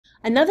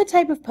Another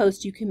type of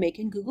post you can make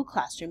in Google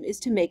Classroom is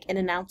to make an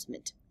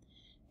announcement.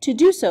 To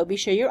do so, be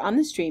sure you're on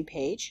the stream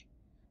page,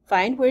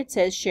 find where it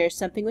says Share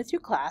Something with Your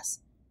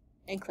Class,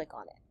 and click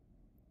on it.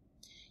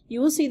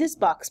 You will see this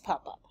box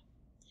pop up.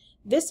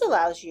 This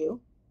allows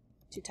you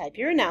to type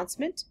your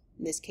announcement.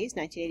 In this case,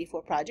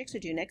 1984 projects are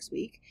due next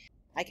week.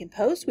 I can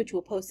post, which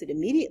will post it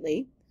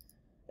immediately.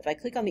 If I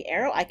click on the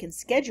arrow, I can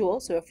schedule.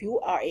 So if you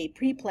are a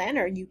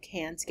pre-planner, you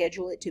can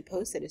schedule it to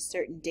post at a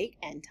certain date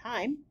and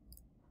time.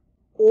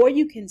 Or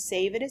you can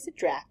save it as a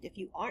draft if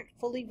you aren't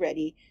fully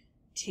ready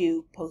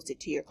to post it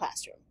to your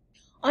classroom.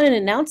 On an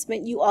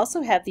announcement, you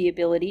also have the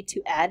ability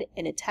to add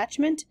an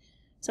attachment,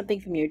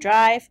 something from your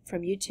Drive,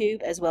 from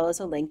YouTube, as well as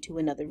a link to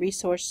another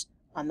resource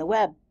on the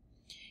web.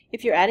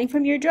 If you're adding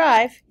from your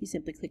Drive, you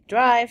simply click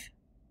Drive.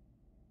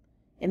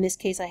 In this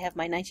case, I have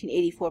my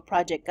 1984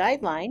 project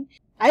guideline.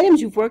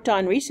 Items you've worked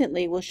on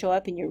recently will show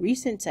up in your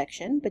Recent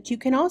section, but you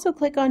can also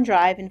click on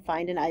Drive and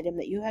find an item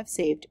that you have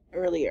saved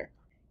earlier.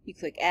 You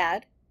click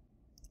Add,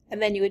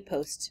 and then you would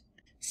post.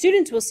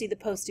 Students will see the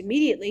post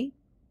immediately.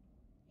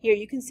 Here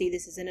you can see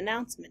this is an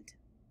announcement.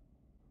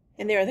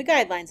 And there are the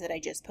guidelines that I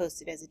just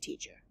posted as a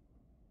teacher.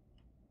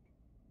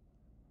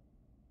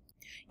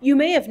 You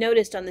may have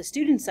noticed on the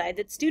student side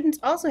that students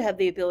also have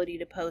the ability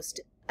to post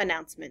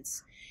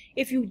announcements.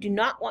 If you do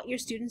not want your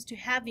students to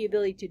have the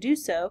ability to do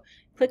so,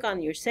 click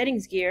on your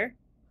settings gear,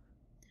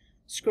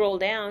 scroll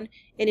down,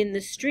 and in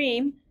the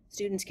stream,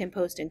 students can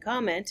post and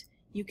comment.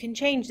 You can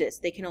change this.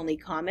 They can only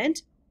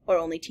comment, or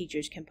only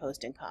teachers can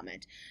post and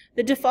comment.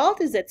 The default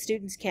is that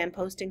students can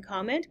post and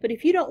comment, but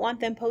if you don't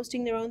want them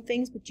posting their own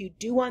things, but you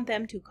do want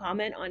them to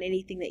comment on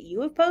anything that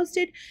you have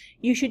posted,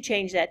 you should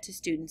change that to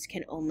students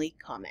can only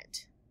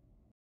comment.